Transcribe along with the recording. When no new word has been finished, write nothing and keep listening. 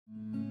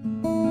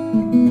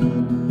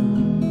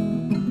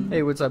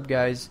Hey, what's up,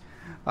 guys?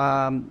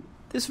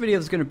 This video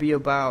is going to be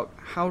about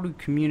how to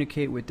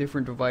communicate with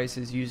different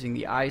devices using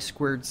the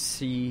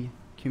I2C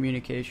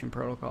communication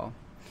protocol.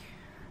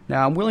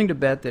 Now, I'm willing to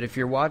bet that if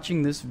you're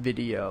watching this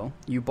video,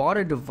 you bought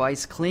a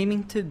device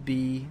claiming to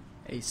be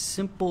a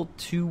simple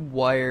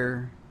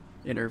two-wire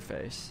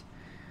interface,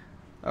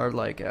 or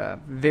like a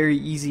very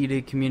easy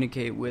to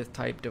communicate with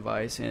type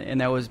device, and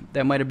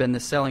that might have been the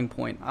selling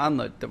point on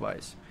the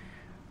device.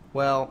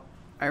 Well,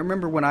 I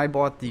remember when I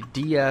bought the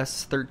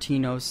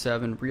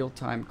DS1307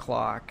 real-time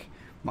clock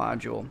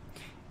module,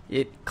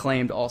 it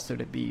claimed also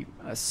to be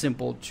a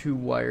simple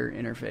two-wire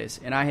interface,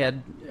 and I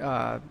had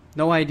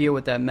no idea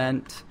what that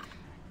meant.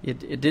 It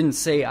didn't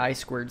say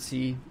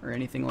I2C or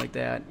anything like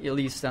that, at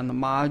least on the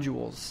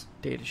module's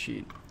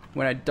datasheet.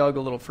 When I dug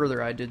a little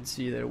further, I did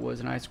see that it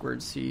was an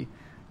I2C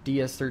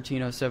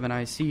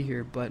DS1307 IC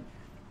here, but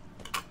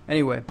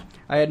anyway,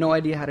 I had no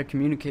idea how to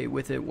communicate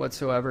with it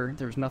whatsoever.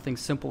 There was nothing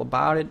simple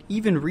about it.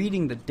 Even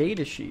reading the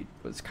datasheet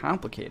was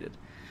complicated.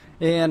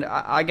 And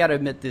I gotta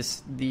admit,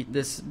 this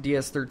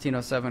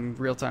DS1307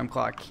 real-time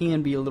clock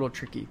can be a little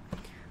tricky,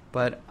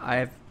 but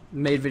I've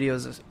made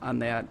videos on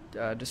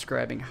that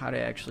describing how to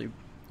actually,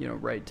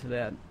 write to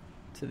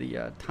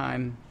the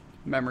time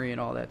memory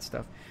and all that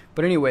stuff.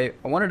 But anyway,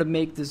 I wanted to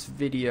make this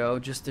video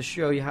just to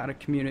show you how to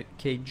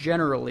communicate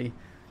generally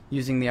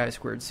using the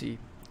I2C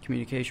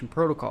communication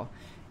protocol.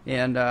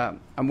 And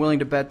I'm willing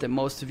to bet that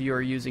most of you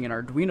are using an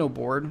Arduino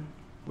board,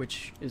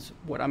 which is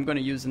what I'm going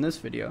to use in this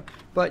video.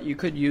 But you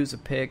could use a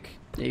PIC,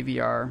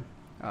 AVR,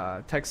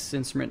 Texas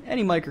Instrument,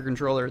 any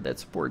microcontroller that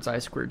supports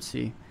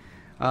I2C.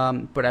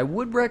 But I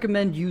would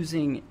recommend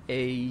using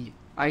a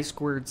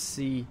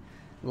I2C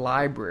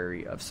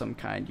library of some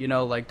kind.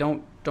 Like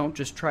don't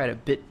just try to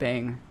bit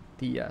bang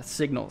the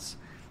signals.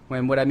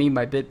 What I mean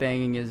by bit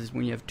banging is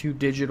when you have two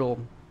digital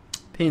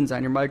pins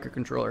on your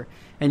microcontroller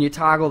and you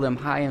toggle them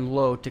high and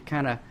low to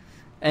kind of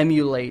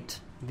emulate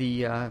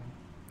the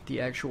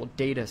actual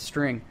data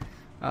string.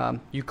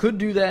 You could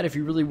do that if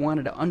you really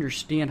wanted to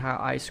understand how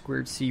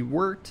I2C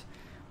worked,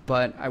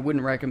 but I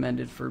wouldn't recommend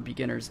it for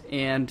beginners.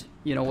 And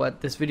you know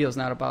what? This video is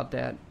not about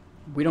that.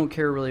 We don't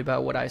care really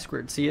about what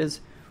I2C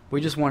is.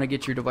 We just want to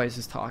get your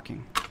devices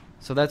talking.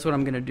 So that's what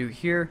I'm going to do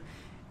here,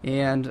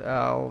 and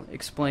I'll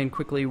explain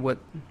quickly what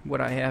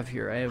I have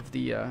here. I have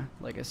the,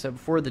 like I said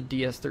before, the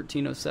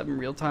DS1307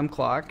 real-time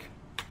clock.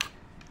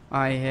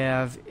 I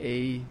have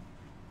a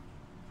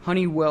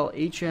Honeywell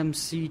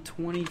HMC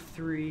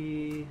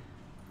 23,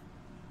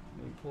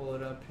 let me pull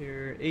it up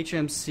here,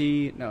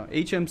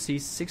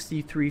 HMC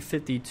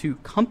 6352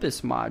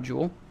 compass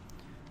module,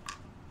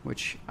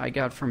 which I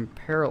got from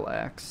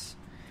Parallax.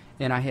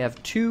 And I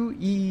have two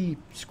E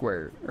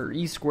squared or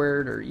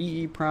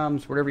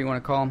EEPROMs, whatever you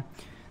want to call them.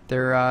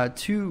 They're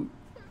two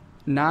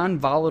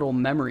non-volatile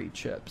memory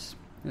chips.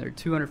 They're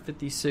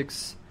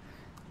 256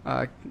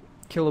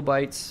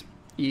 kilobytes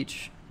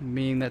each,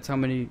 meaning that's how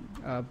many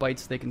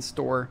bytes they can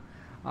store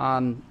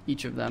on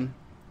each of them.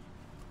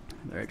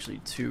 There are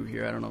actually two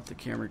here. I don't know if the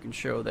camera can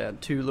show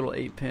that. Two little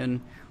 8-pin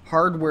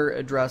hardware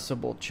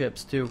addressable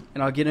chips too.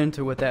 And I'll get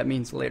into what that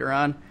means later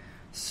on.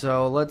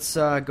 So let's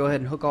go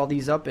ahead and hook all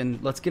these up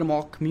and let's get them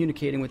all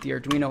communicating with the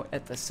Arduino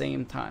at the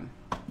same time.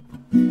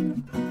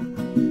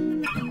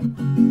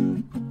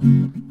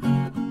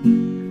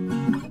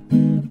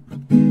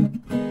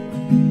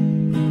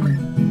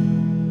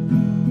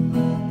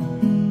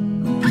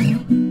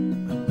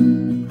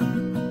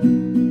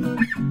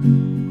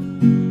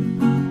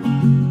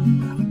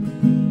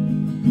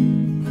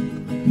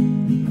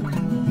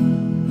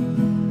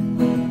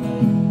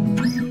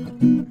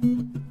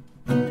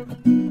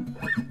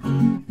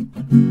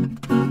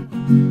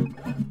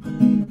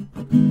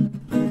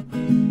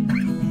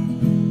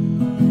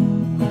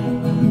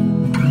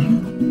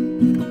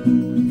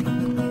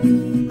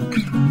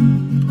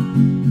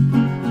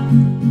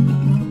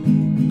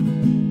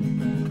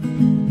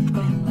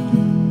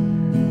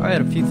 I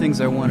had a few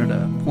things I wanted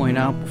to point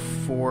out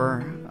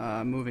before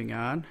moving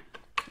on.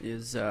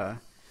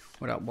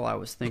 While I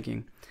was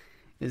thinking,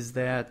 is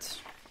that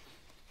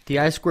the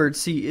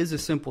I2C is a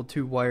simple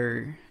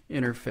two-wire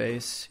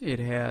interface. It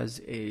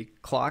has a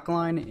clock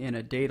line and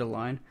a data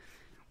line,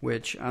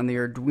 which on the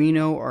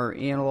Arduino are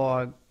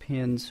analog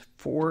pins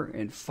 4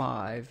 and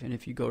 5. And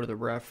if you go to the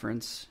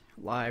reference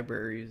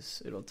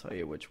libraries, it'll tell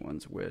you which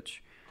one's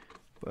which.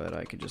 But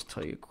I could just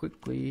tell you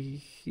quickly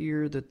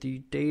here that the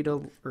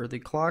data or the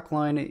clock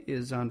line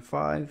is on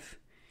 5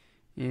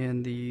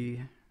 and the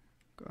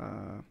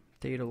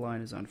data line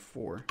is on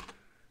 4.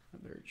 I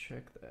better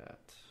check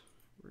that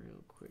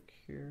real quick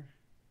here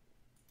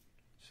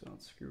so I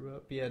don't screw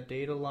up. Yeah,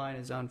 data line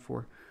is on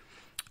 4.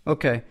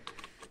 Okay.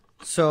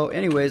 So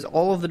anyways,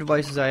 all of the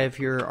devices I have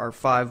here are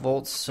 5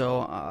 volts,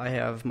 so I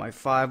have my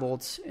 5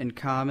 volts in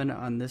common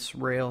on this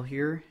rail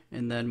here,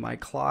 and then my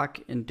clock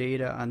and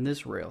data on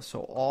this rail. So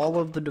all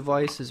of the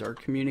devices are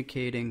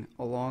communicating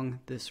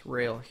along this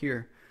rail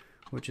here,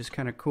 which is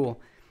kind of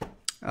cool.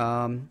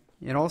 And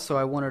also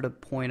I wanted to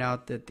point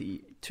out that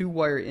the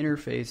two-wire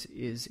interface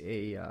is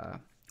a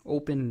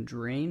open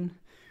drain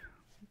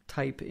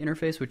type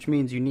interface, which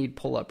means you need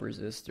pull-up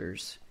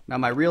resistors. Now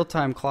my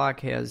real-time clock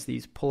has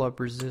these pull-up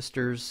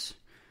resistors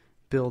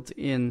built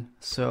in,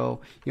 so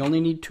you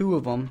only need 2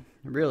 of them,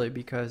 really,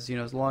 because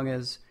as long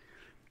as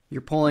you're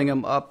pulling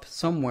them up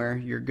somewhere,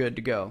 you're good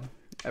to go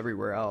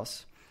everywhere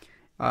else.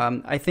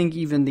 I think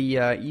even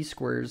the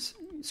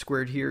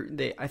squared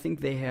here, I think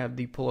they have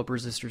the pull-up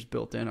resistors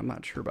built in. I'm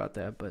not sure about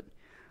that, but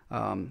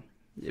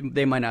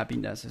they might not be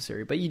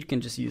necessary. But you can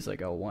just use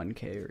like a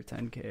 1K or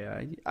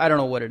 10K. I don't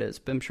know what it is,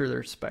 but I'm sure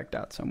they're spec'd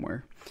out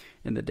somewhere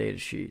in the data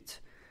sheet.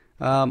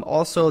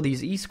 Also,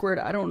 these E-squared,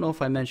 I don't know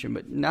if I mentioned,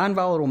 but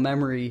non-volatile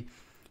memory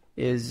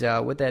is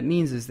what that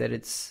means is that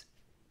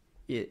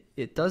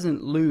it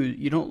doesn't lose.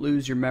 You don't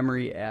lose your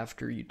memory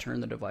after you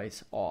turn the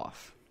device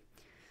off.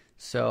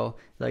 So,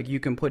 like, you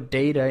can put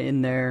data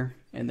in there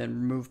and then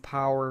remove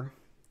power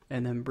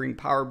and then bring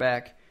power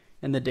back,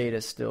 and the data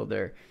is still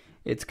there.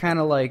 It's kind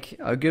of like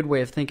a good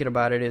way of thinking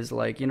about it is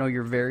like,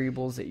 your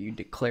variables that you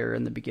declare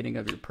in the beginning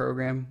of your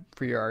program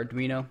for your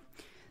Arduino.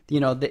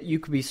 That you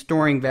could be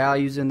storing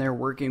values in there,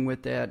 working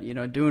with that,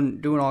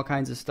 doing all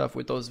kinds of stuff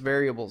with those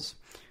variables.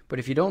 But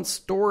if you don't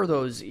store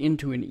those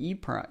into an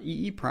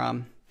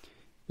EEPROM,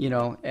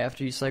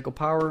 after you cycle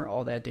power,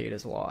 all that data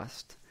is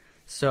lost.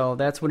 So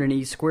that's what an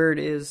E-squared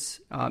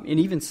is. And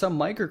even some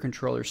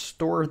microcontrollers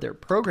store their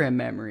program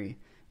memory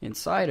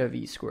inside of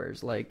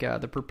E-squares, like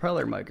the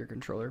propeller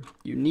microcontroller.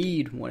 You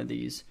need one of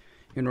these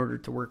in order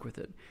to work with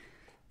it.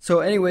 So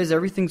anyways,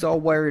 everything's all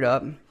wired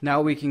up.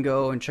 Now we can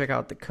go and check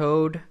out the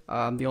code.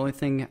 The only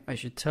thing I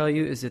should tell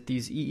you is that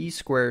these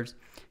EE-squares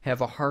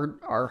have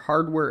are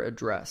hardware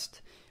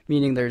addressed,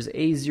 meaning there's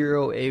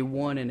A0,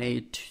 A1, and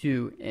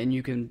A2, and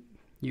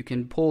you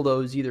can pull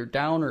those either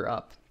down or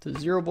up to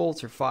 0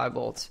 volts or 5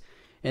 volts,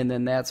 and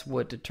then that's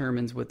what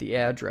determines what the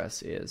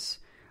address is.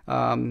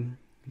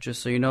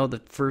 Just so you know, the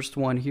first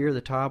one here, the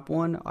top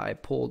one, I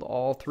pulled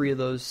all 3 of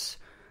those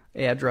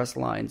address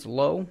lines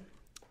low.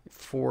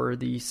 For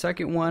the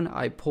second one,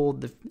 I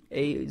pulled the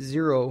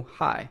A0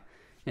 high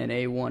and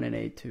A1 and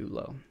A2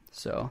 low.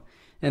 So,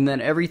 and then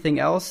everything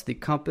else, the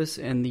compass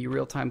and the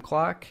real-time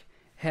clock,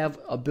 have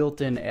a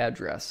built-in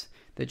address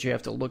that you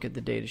have to look at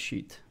the data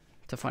sheet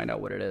to find out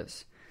what it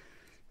is.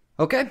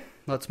 Okay,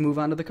 let's move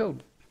on to the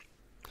code.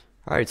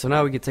 Alright, so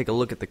now we can take a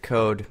look at the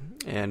code,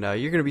 and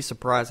you're going to be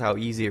surprised how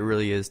easy it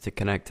really is to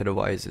connect to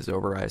devices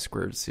over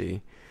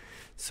I2C.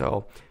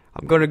 So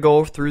I'm going to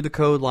go through the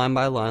code line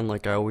by line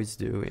like I always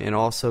do, and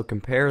also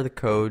compare the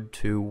code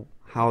to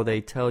how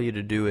they tell you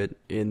to do it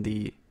in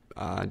the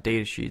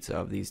data sheets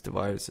of these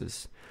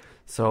devices.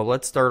 So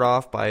let's start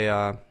off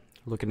by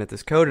looking at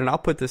this code, and I'll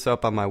put this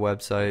up on my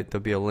website.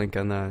 There'll be a link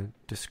on the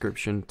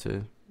description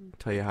to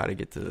tell you how to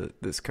get to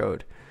this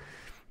code.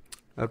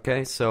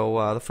 Okay,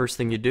 so the first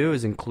thing you do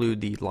is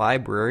include the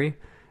library.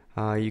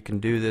 You can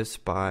do this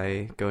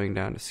by going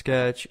down to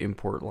Sketch,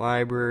 Import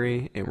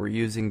Library, and we're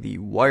using the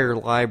wire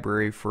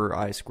library for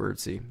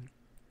I2C.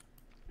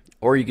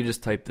 Or you can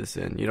just type this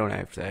in. You don't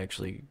have to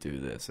actually do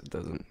this.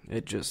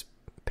 It just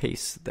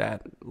pastes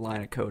that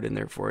line of code in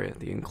there for you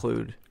to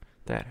include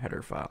that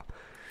header file.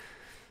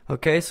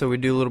 Okay, so we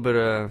do a little bit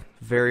of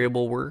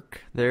variable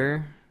work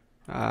there.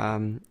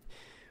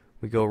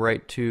 We go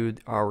right to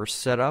our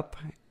setup.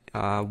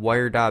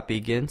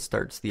 Wire.begin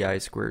starts the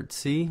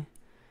I2C.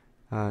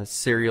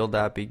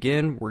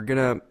 Serial.begin. We're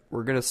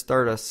gonna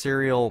start a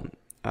serial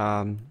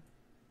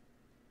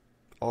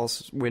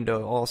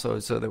window also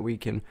so that we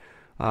can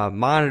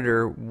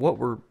monitor what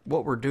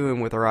we're doing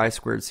with our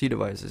I2C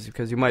devices,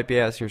 because you might be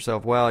asking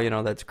yourself,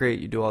 well, that's great,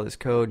 you do all this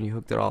code and you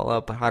hooked it all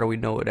up, but how do we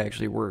know it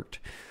actually worked?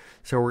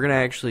 So we're gonna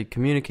actually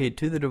communicate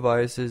to the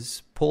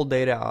devices, pull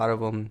data out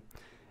of them,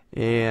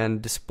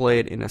 and display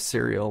it in a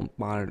serial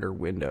monitor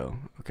window.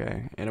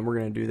 Okay, and we're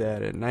going to do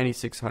that at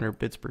 9600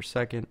 bits per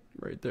second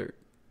right there.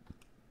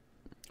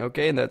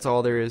 Okay, and that's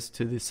all there is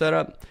to the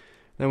setup.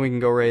 Then we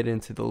can go right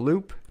into the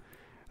loop.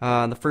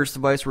 The first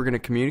device we're going to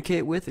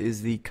communicate with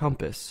is the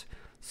compass.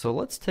 So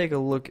let's take a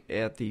look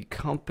at the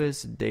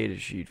compass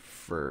datasheet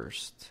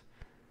first.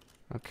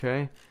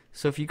 Okay,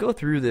 so if you go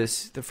through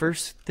this, the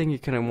first thing you're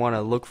going to want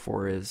to look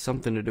for is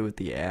something to do with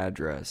the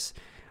address.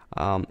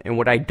 And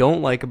what I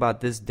don't like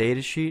about this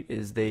datasheet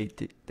is they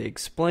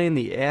explain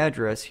the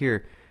address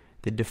here.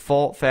 The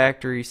default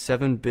factory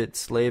 7-bit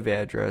slave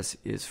address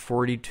is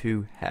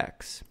 42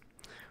 hex.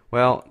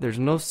 Well, there's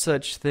no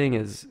such thing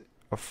as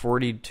a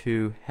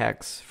 42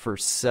 hex for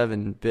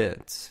 7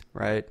 bits,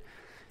 right?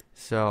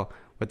 So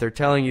what they're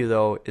telling you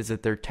though is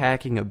that they're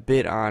tacking a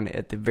bit on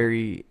at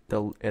the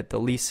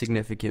least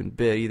significant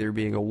bit, either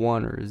being a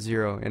 1 or a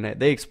 0, and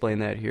they explain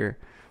that here.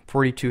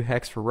 42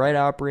 hex for write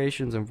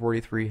operations and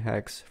 43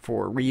 hex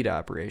for read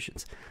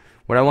operations.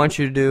 What I want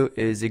you to do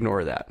is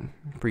ignore that.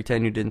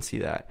 Pretend you didn't see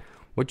that.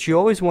 What you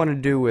always want to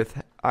do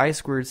with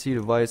I2C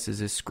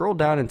devices is scroll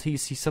down until you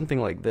see something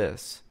like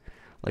this,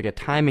 like a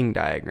timing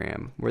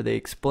diagram where they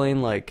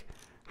explain like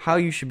how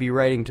you should be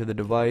writing to the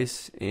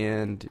device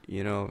and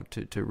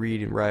to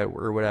read and write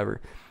or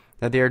whatever.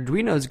 Now the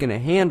Arduino is going to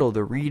handle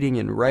the reading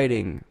and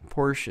writing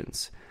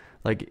portions.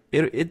 Like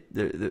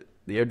the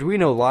the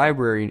Arduino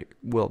library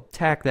will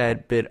tack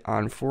that bit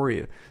on for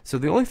you. So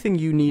the only thing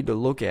you need to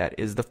look at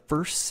is the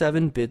first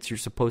 7 bits you're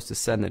supposed to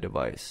send the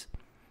device.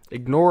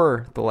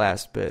 Ignore the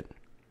last bit.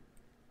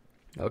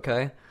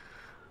 Okay?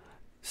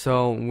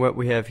 So what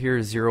we have here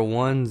is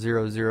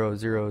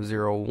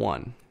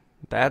 01000001.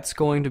 That's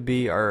going to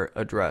be our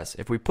address.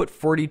 If we put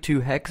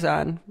 42 hex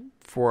on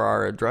for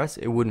our address,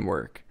 it wouldn't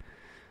work.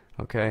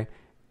 Okay?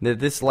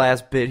 This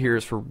last bit here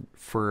is for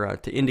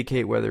to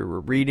indicate whether we're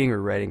reading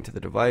or writing to the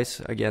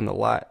device. Again, the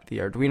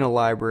Arduino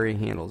library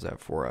handles that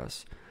for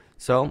us.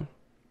 So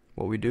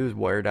what we do is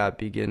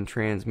wire.begin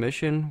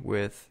transmission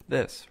with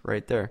this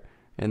right there.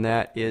 And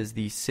that is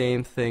the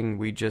same thing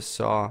we just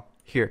saw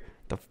here.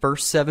 The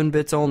first 7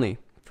 bits only.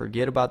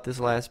 Forget about this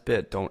last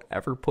bit. Don't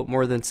ever put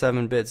more than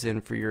 7 bits in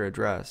for your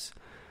address.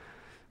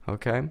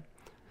 Okay?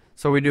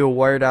 So we do a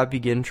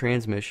wire.begin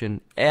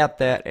transmission at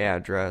that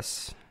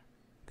address.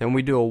 Then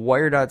we do a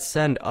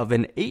wire.send of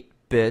an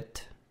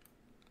 8-bit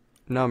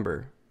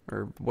number,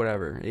 or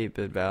whatever,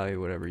 8-bit value,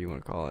 whatever you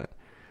want to call it.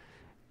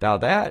 Now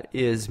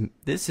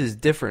this is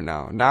different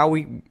now.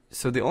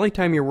 So the only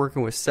time you're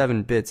working with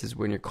 7 bits is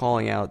when you're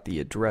calling out the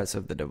address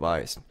of the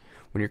device.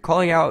 When you're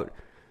calling out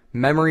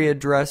memory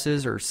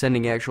addresses or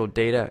sending actual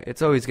data,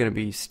 it's always going to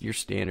be your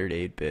standard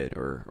 8-bit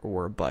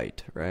or a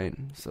byte, right?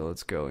 So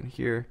let's go in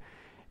here.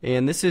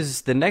 And this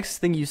is the next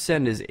thing you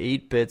send is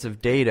 8 bits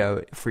of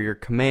data for your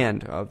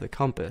command of the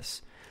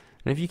compass.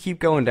 And if you keep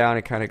going down,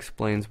 it kind of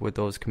explains what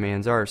those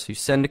commands are. So you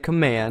send a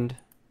command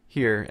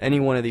here,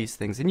 any one of these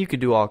things, and you could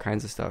do all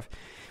kinds of stuff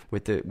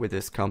with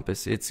this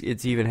compass.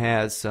 It's even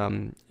has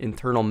some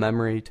internal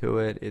memory to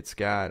it. It's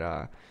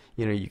got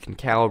you can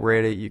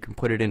calibrate it, you can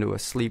put it into a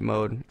sleep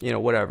mode,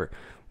 whatever.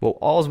 Well,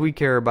 all we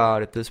care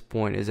about at this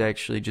point is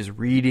actually just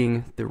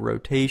reading the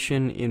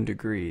rotation in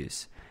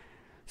degrees.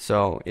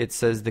 So it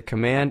says the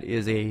command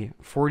is a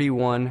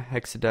 41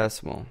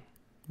 hexadecimal.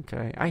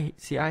 Okay, I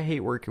hate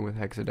working with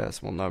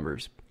hexadecimal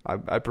numbers.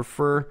 I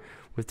prefer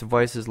with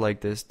devices like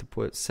this to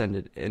send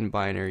it in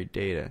binary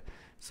data.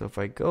 So if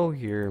I go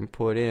here and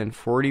put in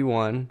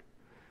 41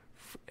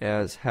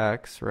 as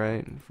hex,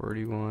 right,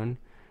 41,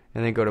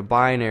 and then go to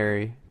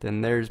binary,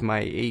 then there's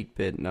my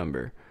 8-bit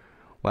number.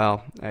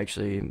 Well,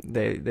 actually,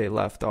 they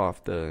left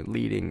off the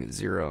leading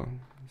 0,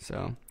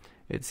 so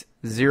it's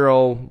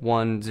 0,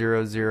 1,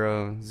 0,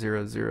 0,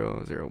 0,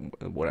 0, 0,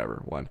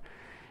 whatever, 1.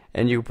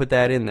 And you put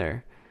that in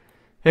there.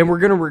 And we're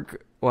going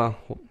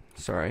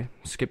to,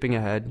 skipping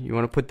ahead. You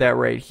want to put that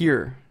right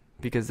here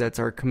because that's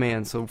our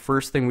command. So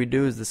first thing we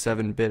do is the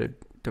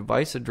 7-bit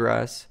device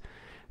address.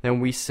 Then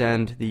we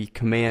send the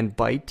command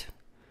byte.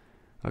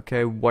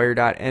 Okay,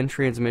 wire.end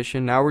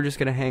transmission. Now we're just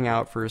going to hang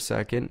out for a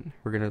second.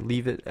 We're going to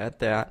leave it at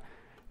that.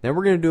 Then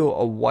we're going to do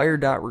a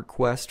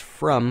wire.request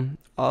from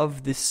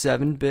of the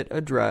 7-bit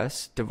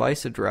address,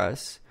 device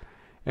address,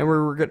 and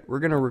we're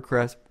going to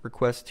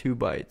request 2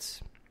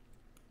 bytes.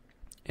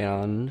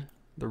 And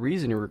the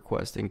reason you're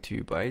requesting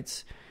 2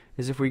 bytes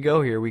is if we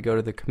go here, we go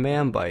to the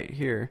command byte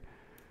here.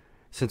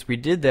 Since we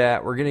did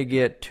that, we're going to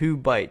get 2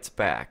 bytes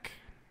back.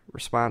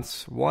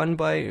 Response 1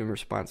 byte and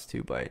response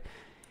 2 byte.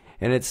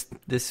 And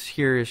this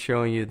here is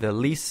showing you the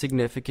least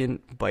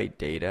significant byte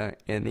data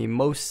and the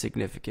most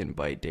significant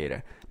byte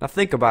data. Now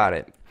think about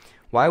it.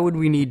 Why would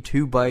we need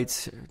 2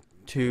 bytes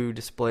to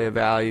display a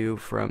value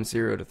from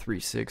 0 to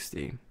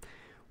 360?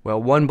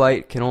 Well, 1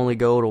 byte can only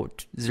go to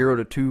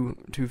 0 to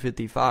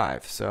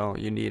 255, so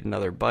you need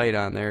another byte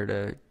on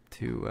there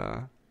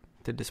to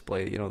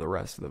display the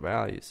rest of the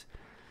values.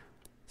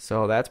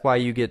 So that's why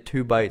you get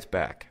 2 bytes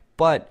back.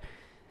 But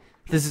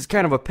this is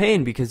kind of a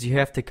pain because you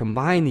have to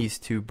combine these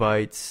 2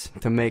 bytes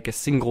to make a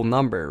single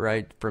number,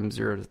 right, from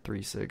 0 to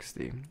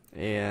 360.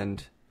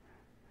 And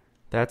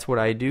that's what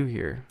I do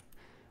here.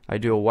 I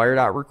do a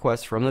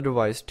wire.request from the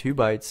device, 2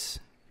 bytes,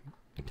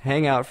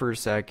 hang out for a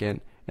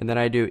second, and then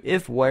I do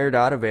if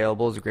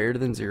wire.available is greater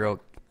than 0.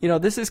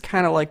 This is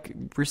kind of like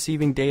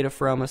receiving data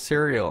from a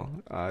serial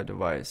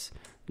device.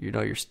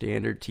 Your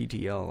standard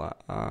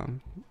TTL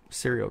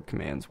serial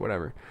commands,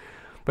 whatever.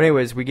 But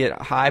anyways, we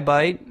get high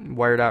byte,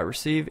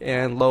 wire.receive,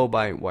 and low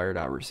byte,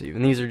 wire.receive.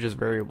 And these are just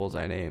variables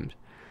I named.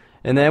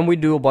 And then we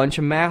do a bunch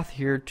of math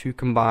here to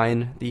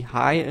combine the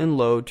high and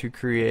low to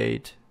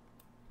create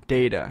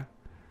data.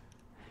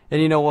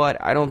 And you know what?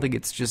 I don't think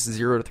it's just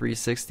 0 to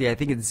 360. I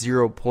think it's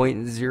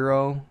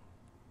 0.0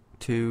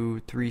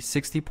 to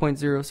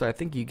 360.0. So I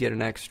think you get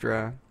an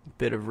extra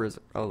bit of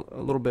a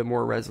little bit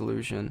more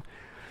resolution.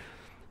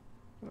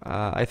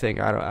 I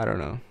think I don't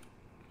know.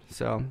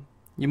 So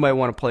you might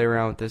want to play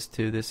around with this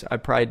too. I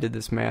probably did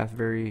this math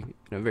in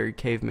a very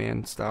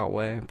caveman style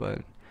way,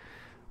 but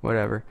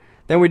whatever.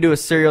 Then we do a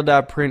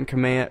serial.print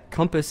command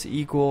compass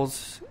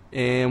equals,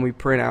 and we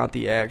print out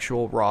the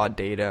actual raw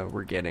data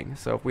we're getting.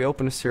 So if we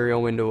open a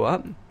serial window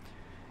up,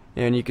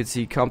 and you can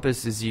see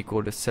compass is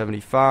equal to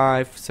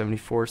 75,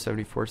 74,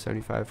 74,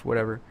 75,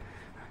 whatever.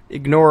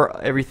 Ignore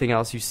everything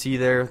else you see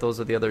there. Those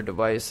are the other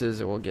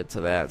devices, and we'll get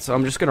to that. So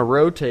I'm just going to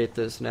rotate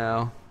this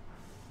now,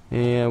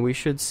 and we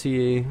should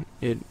see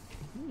it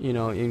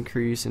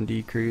increase and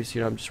decrease.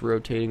 I'm just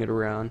rotating it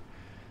around.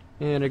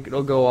 And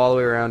it'll go all the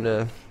way around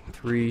to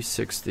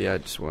 360. I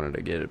just wanted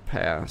to get it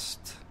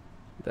past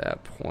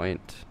that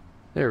point.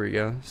 There we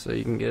go. So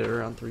you can get it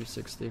around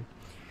 360.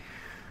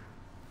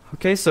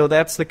 Okay, so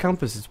that's the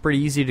compass. It's pretty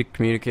easy to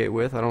communicate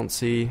with. I don't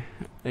see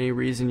any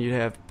reason you'd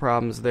have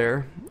problems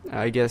there.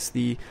 I guess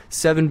the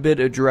 7-bit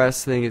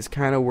address thing is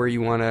kind of where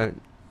you want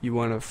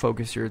to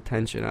focus your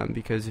attention on,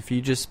 because if you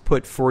just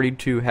put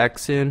 42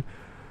 hex in,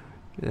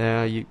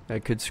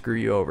 that could screw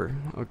you over.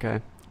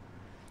 Okay.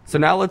 So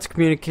now let's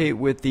communicate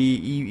with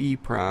the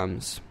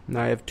EEPROMs.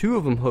 Now I have 2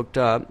 of them hooked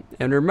up,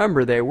 and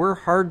remember they were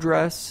hardware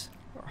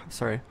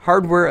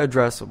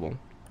addressable.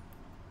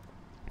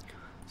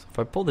 So if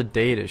I pull the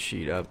data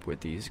sheet up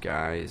with these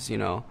guys,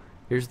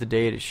 here's the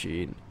data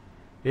sheet,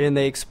 and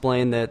they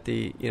explain that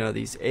these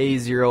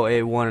A0,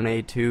 A1, and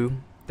A2,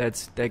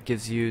 that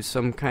gives you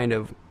some kind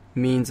of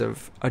means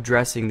of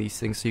addressing these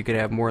things, so you can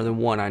have more than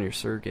one on your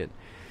circuit.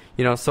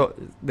 So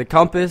the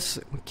compass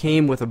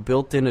came with a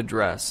built-in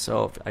address,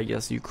 so I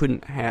guess you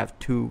couldn't have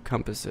 2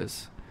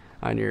 compasses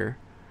on your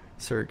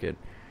circuit.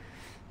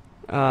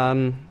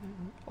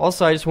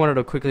 Also, I just wanted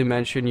to quickly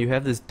mention you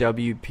have this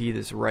WP,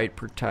 this write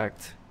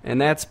protect, and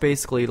that's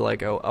basically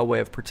like a way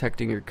of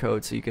protecting your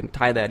code, so you can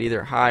tie that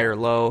either high or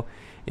low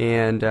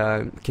and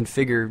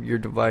configure your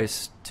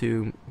device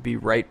to be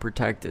write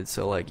protected,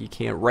 so like you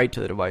can't write to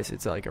the device.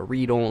 It's like a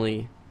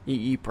read-only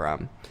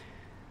EEPROM.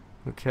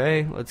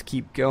 Okay, let's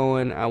keep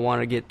going. I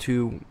want to get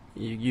to,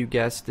 you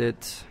guessed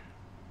it,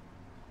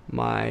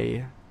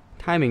 my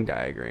timing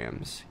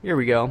diagrams. Here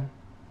we go.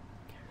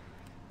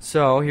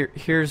 So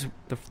here's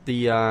the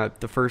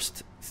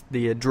first,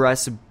 the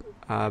address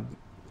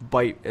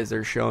byte as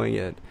they're showing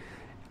it.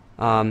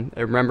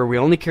 Remember, we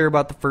only care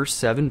about the first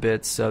 7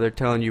 bits, so they're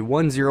telling you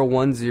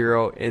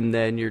 1010 and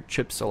then your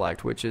chip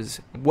select, which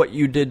is what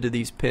you did to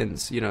these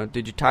pins.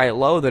 Did you tie it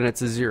low, then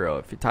it's a 0.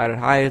 If you tied it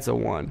high, it's a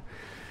 1.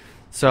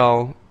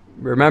 So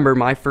remember,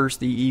 my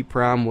first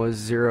EEPROM was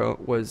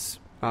 0.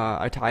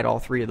 I tied all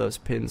 3 of those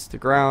pins to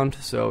ground,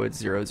 so it's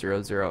 0,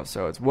 0, 0.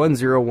 So it's 1,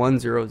 0, 1,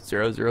 0,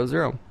 0, 0,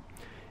 0.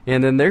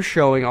 And then they're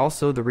showing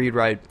also the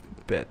read-write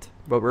bit.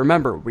 But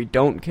remember, we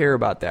don't care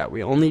about that.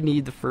 We only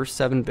need the first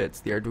 7 bits.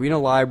 The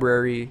Arduino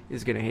library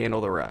is going to handle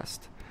the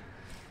rest.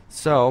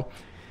 So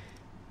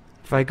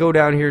if I go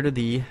down here to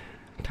the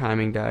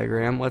timing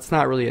diagram, well, it's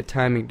not really a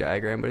timing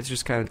diagram, but it's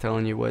just kind of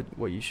telling you what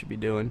you should be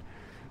doing.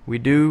 We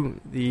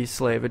do the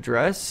slave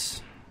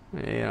address,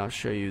 and I'll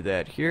show you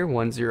that here,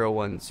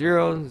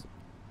 1010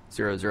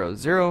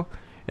 000,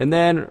 and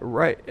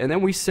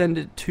then we send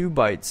it 2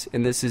 bytes,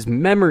 and this is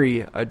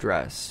memory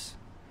address.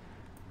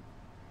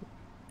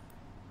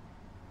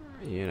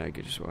 And I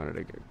just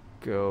wanted to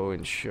go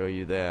and show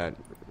you that.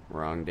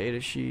 Wrong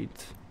data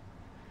sheet.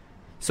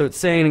 So it's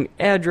saying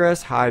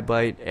address high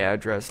byte,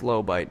 address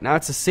low byte. Now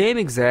it's the same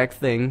exact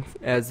thing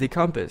as the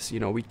compass.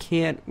 We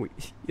can't.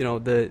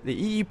 The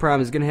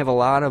EEPROM is going to have a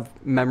lot of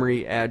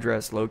memory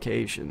address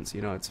locations.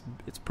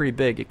 It's pretty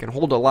big. It can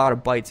hold a lot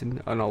of bytes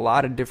on a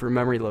lot of different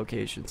memory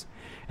locations,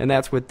 and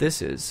that's what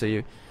this is.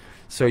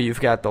 So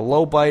you've got the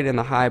low byte and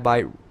the high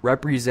byte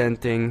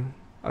representing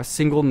a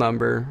single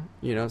number.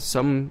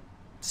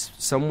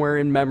 Somewhere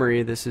in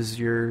memory, this is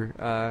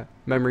your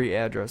memory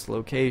address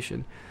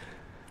location.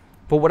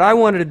 But what I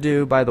wanted to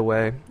do, by the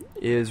way,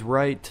 is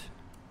write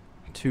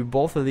to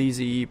both of these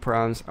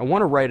EEPROMs. I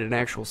want to write an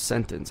actual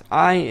sentence.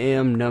 I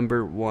am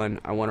number 1.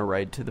 I want to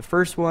write to the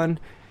first one.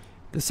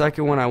 The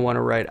second one, I want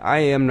to write I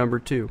am number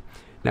 2.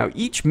 Now,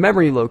 each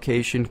memory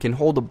location can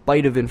hold a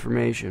byte of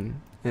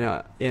information. And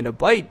a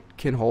byte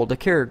can hold a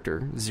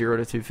character, 0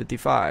 to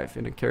 255.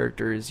 And a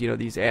character is,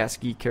 these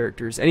ASCII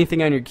characters.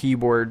 Anything on your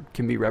keyboard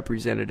can be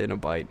represented in a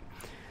byte.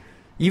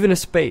 Even a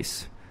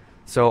space.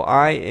 So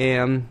I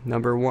am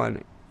number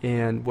 1.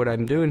 And what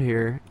I'm doing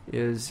here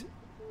is,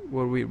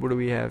 what do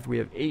we have? We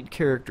have 8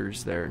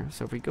 characters there.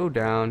 So if we go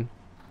down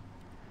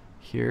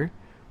here,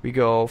 we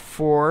go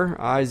for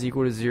I is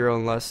equal to 0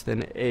 and less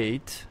than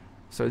 8.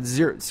 So it's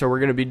 0. So we're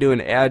going to be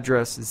doing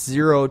address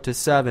 0 to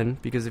 7,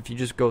 because if you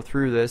just go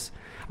through this,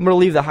 I'm going to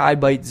leave the high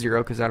byte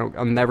 0 because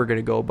I'm never going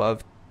to go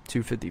above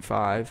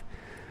 255.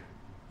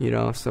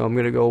 So I'm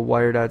going to go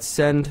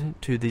wire.send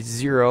to the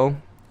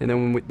 0, and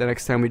then the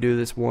next time we do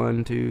this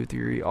 1, 2,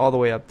 3, all the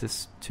way up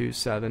to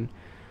 7.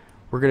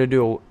 We're going to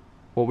do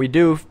what we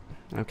do.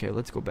 Okay,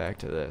 let's go back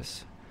to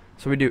this.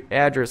 So we do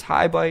address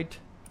high byte,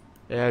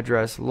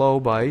 address low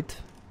byte,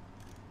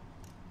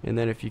 and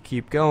then if you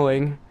keep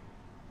going,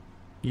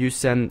 you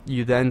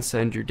then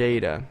send your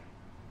data.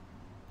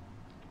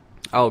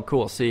 Oh,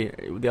 cool. See,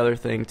 the other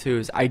thing too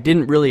is I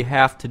didn't really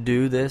have to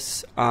do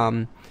this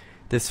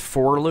this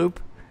for loop.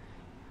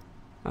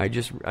 I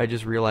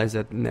just realized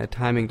that in that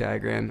timing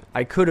diagram,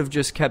 I could have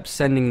just kept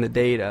sending the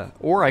data,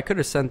 or I could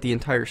have sent the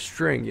entire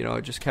string.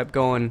 It just kept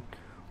going.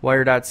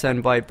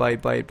 Wire.send byte,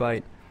 byte,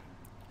 byte,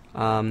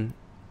 byte.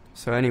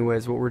 So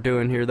anyways, what we're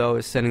doing here though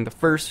is sending the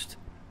first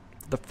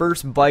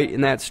byte in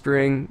that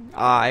string,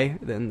 I,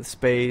 then the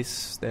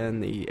space,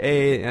 then the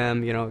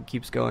AM, it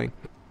keeps going.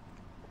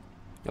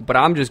 But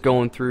I'm just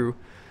going through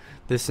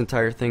this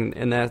entire thing,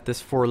 and that this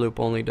for loop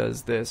only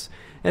does this.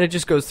 And it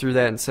just goes through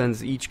that and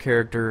sends each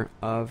character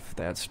of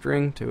that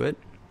string to it.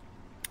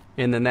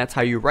 And then that's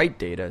how you write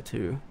data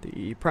to the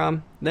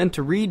EEPROM. Then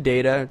to read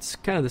data, it's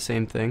kind of the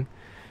same thing.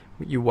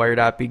 You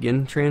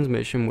wire.begin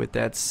transmission with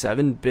that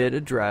 7-bit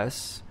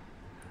address.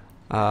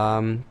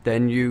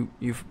 Then you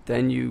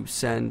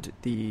send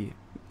the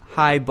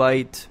high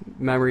byte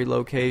memory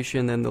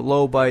location, then the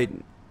low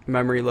byte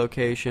memory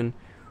location.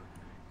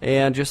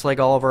 And just like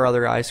all of our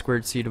other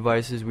I2C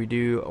devices, we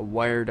do a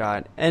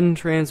wire.end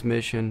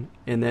transmission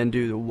and then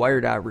do the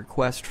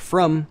wire.request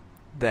from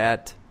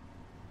that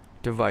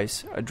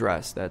device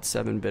address, that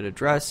 7-bit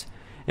address.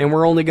 And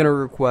we're only going to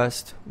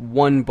request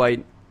 1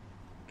 byte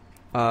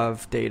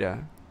of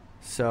data.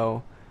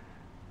 So,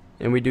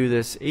 and we do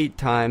this 8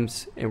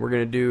 times, and we're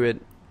going to do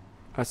it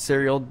a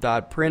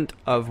serial.print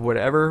of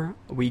whatever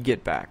we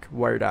get back,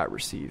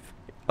 wire.receive.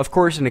 Of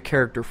course, in a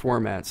character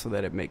format so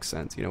that it makes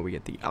sense. You know, we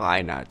get the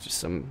I, not just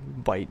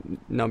some byte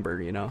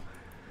number, you know.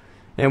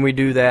 And we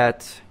do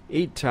that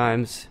 8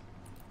 times,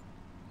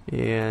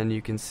 and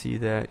you can see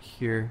that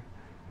here.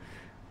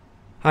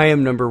 I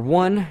am number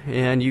 1,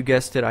 and you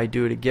guessed it, I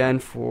do it again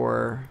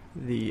for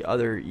the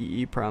other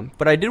EEPROM.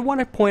 But I did want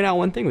to point out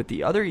one thing with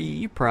the other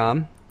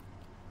EEPROM.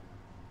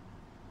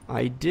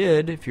 I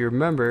did, if you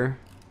remember,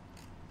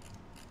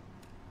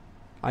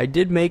 I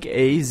did make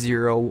a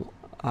 5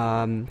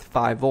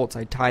 volts.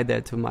 I tied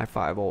that to my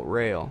 5 volt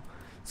rail.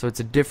 So it's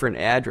a different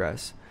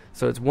address.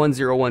 So it's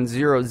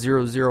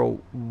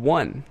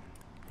 1010001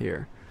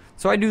 here.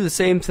 So I do the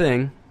same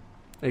thing,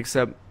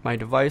 except my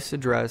device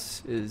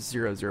address is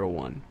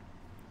 001.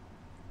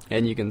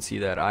 And you can see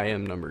that I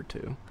am number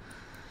 2.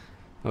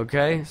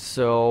 Okay,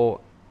 so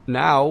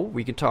now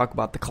we can talk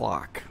about the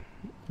clock,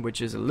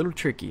 which is a little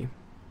tricky,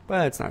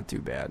 but it's not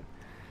too bad.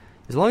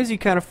 As long as you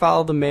kind of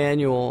follow the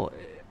manual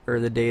or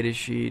the data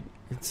sheet,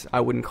 I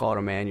wouldn't call it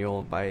a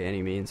manual by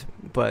any means,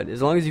 but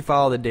as long as you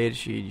follow the data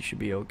sheet, you should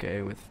be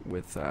okay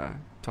with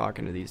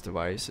talking to these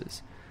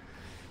devices.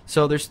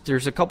 So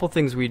there's a couple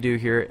things we do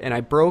here, and I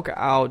broke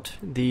out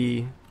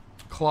the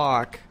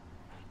clock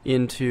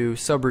into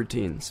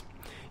subroutines.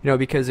 You know,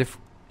 because if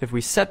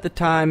we set the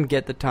time,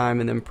 get the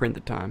time, and then print the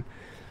time,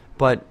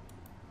 but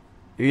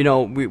you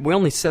know, we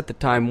only set the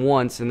time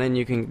once, and then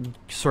you can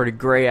sort of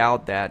gray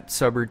out that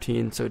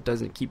subroutine so it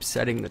doesn't keep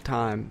setting the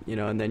time, you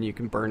know, and then you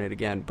can burn it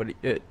again. But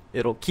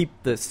it'll keep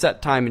the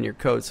set time in your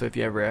code, so if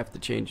you ever have to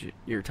change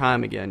your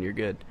time again, you're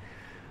good.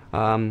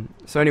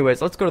 So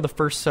anyways, let's go to the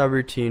first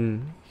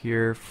subroutine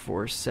here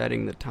for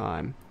setting the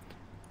time,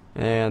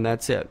 and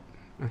that's it.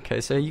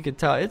 Okay, so you can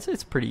tell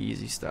it's pretty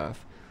easy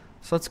stuff.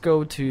 So let's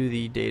go to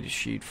the data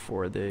sheet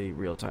for the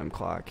real-time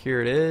clock.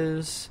 Here it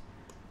is.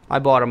 I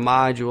bought a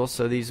module,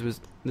 so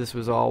this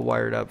was all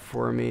wired up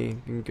for me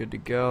and good to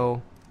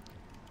go.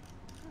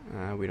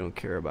 We don't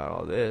care about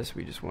all this.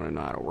 We just want to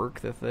know how to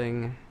work the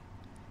thing.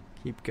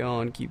 Keep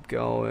going, keep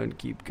going,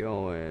 keep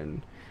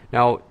going.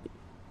 Now,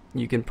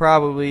 you can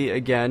probably,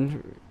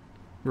 again,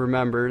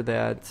 remember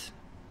that,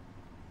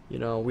 you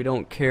know, we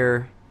don't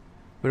care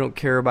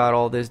about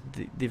all this,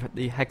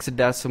 the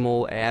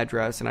hexadecimal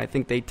address, and I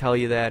think they tell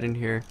you that in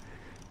here.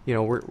 You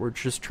know, we're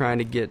just trying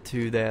to get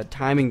to that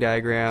timing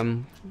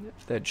diagram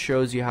that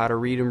shows you how to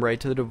read and write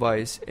to the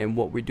device and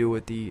what we do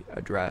with the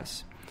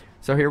address.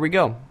 So here we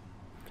go.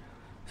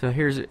 So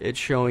here's it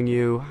showing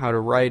you how to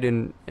write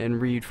and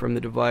read from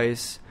the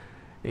device.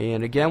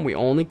 And again, we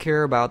only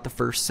care about the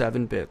first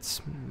 7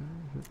 bits.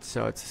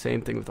 So it's the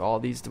same thing with all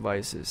these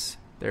devices.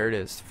 There it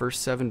is,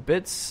 first 7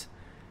 bits,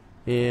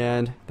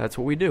 and that's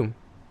what we do.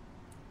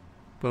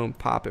 Boom,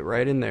 pop it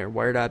right in there,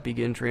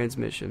 wire.begin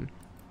transmission.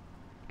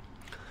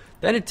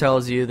 Then it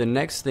tells you the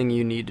next thing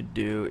you need to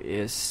do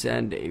is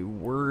send a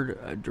word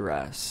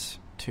address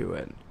to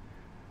it.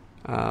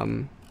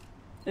 And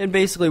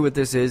basically what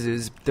this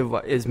is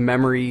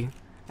memory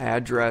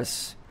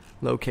address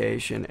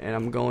location, and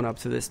I'm going up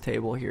to this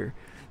table here.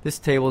 This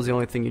table is the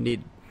only thing you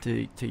need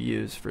to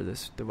use for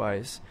this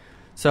device.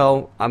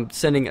 So I'm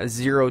sending a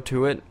 0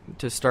 to it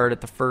to start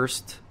at the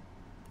first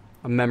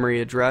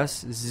memory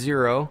address,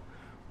 0,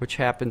 which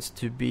happens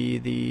to be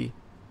the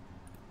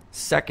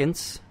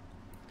seconds.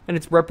 And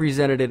it's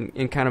represented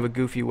in kind of a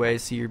goofy way.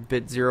 So your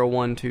bit 0,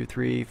 1, 2,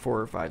 3,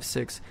 4, 5,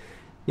 6.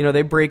 You know,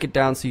 they break it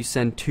down so you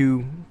send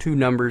two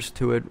numbers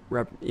to it.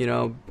 You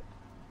know,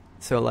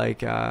 so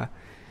like,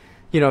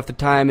 you know, if the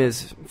time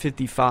is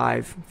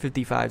 55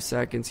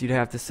 seconds, you'd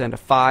have to send a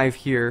 5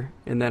 here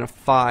and then a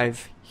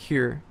 5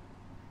 here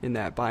in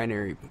that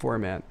binary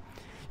format.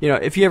 You know,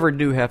 if you ever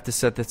do have to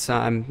set the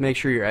time, make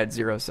sure you're at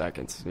 0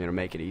 seconds. You know,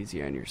 make it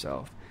easy on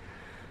yourself.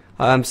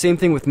 Same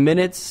thing with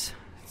minutes.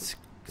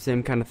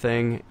 Same kind of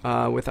thing.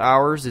 With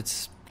hours,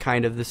 it's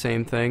kind of the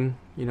same thing.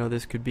 You know,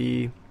 this could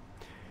be,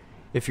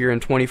 if you're in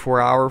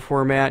 24-hour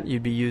format,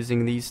 you'd be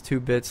using these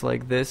 2 bits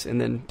like this and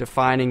then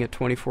defining a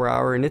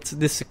 24-hour. And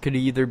this could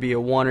either be a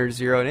 1 or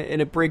 0.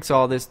 And it breaks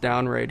all this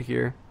down right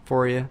here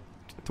for you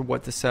to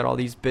what to set all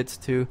these bits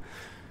to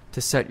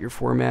set your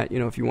format. You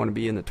know, if you want to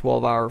be in the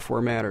 12-hour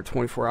format or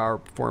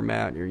 24-hour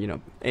format or, you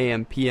know,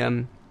 AM,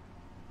 PM.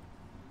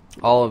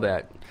 all of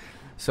that.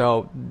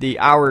 So the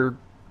hour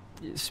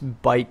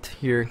byte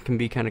here can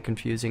be kind of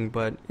confusing,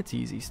 but it's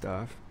easy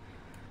stuff.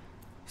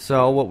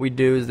 So what we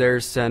do is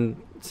there's send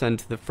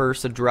to the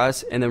first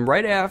address, and then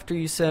right after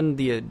you send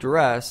the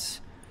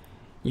address,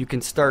 you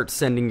can start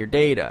sending your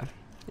data.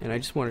 And I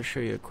just want to show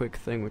you a quick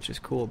thing which is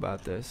cool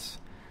about this.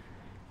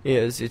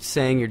 Is it's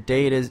saying your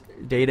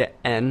data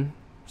N,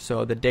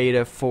 so the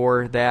data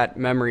for that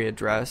memory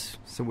address,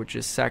 so which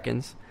is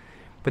seconds.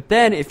 But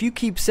then if you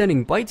keep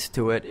sending bytes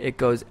to it, it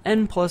goes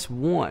N plus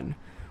 1,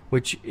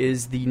 which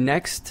is the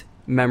next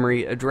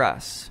memory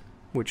address,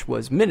 which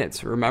was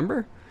minutes,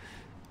 remember?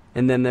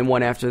 And then the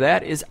one after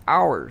that is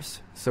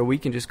hours. So we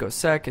can just go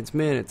seconds,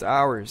 minutes,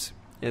 hours,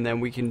 and then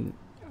we can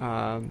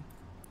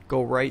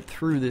go right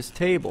through this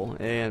table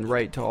and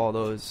write to all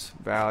those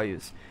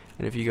values.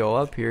 And if you go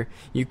up here,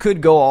 you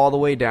could go all the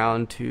way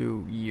down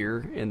to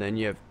year, and then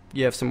you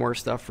have some more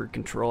stuff for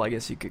control. I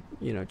guess you could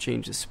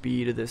change the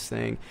speed of this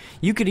thing.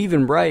 You could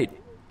even write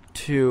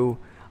to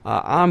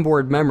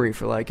onboard memory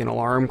for like an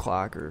alarm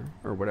clock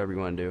or whatever you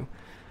want to do.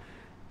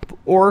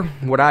 Or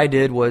what I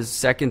did was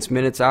seconds,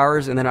 minutes,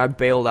 hours, and then I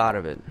bailed out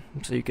of it.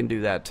 So you can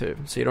do that too.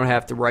 So you don't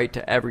have to write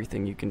to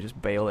everything. You can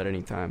just bail at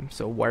any time.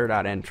 So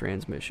wire.end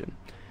transmission.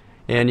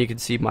 And you can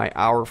see my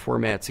hour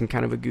format's in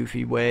kind of a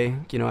goofy way.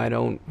 I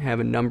don't have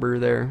a number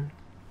there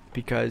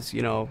because,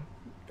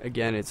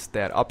 again, it's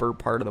that upper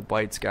part of the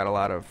byte's got a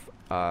lot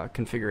of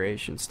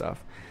configuration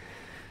stuff.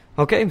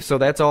 Okay, so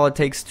that's all it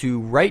takes to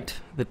write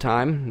the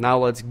time. Now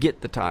let's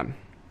get the time.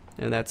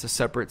 And that's a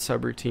separate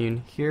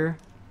subroutine here.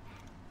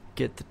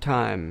 Get the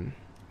time.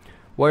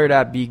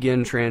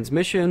 Wire.begin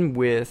transmission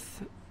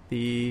with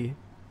the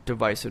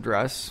device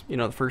address.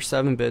 The first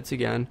 7 bits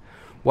again.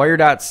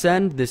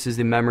 Wire.send, this is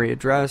the memory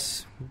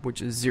address,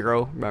 which is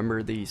 0.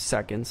 Remember the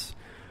seconds.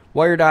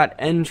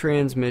 Wire.end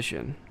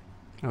transmission.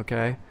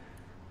 Okay.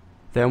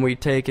 Then we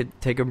take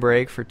a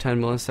break for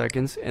 10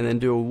 milliseconds and then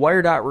do a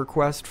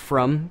wire.request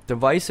from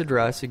device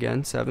address,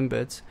 again, 7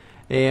 bits.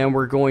 And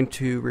we're going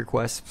to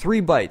request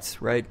 3 bytes,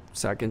 right?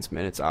 Seconds,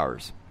 minutes,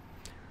 hours.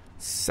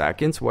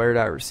 Seconds,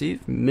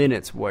 wire.receive.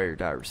 Minutes,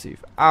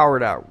 wire.receive.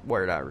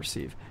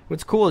 Hour.wire.receive.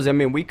 What's cool is,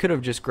 we could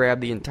have just grabbed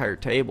the entire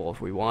table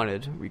if we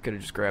wanted. We could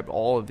have just grabbed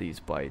all of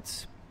these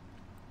bytes.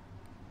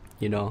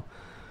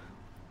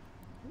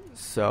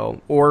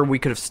 So, or we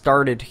could have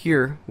started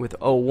here with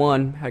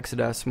 01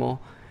 hexadecimal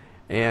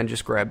and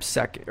just grab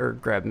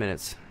grab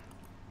minutes.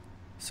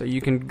 So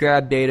you can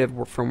grab data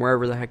from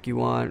wherever the heck you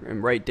want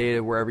and write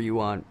data wherever you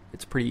want.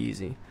 It's pretty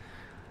easy.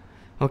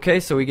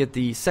 Okay, so we get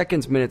the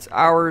seconds, minutes,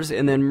 hours,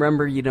 and then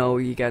remember, you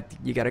got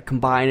to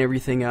combine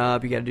everything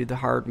up. You got to do the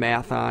hard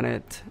math on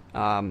it,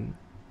 and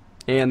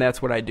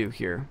that's what I do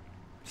here.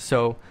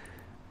 So,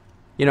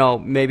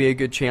 maybe a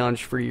good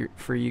challenge for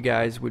you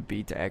guys would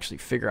be to actually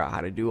figure out how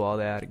to do all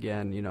that.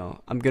 Again,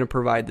 I'm going to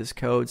provide this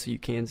code so you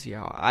can see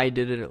how I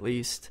did it at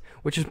least,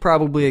 which is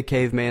probably a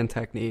caveman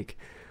technique.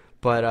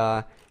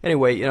 But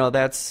anyway,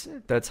 that's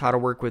how to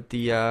work with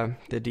the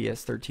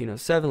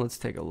DS1307. Let's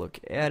take a look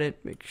at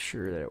it, make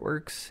sure that it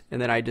works,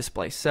 and then I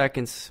display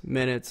seconds,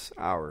 minutes,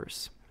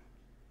 hours.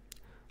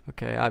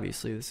 Okay,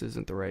 obviously this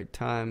isn't the right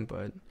time,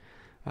 but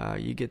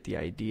you get the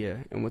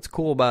idea. And what's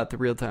cool about the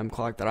real-time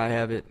clock that I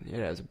have, it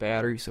has a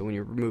battery, so when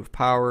you remove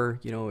power,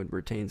 it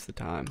retains the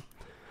time.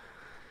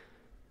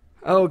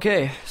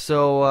 Okay,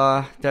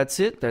 so that's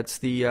it. That's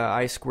the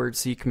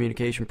I2C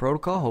communication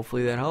protocol.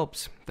 Hopefully that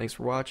helps. Thanks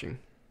for watching.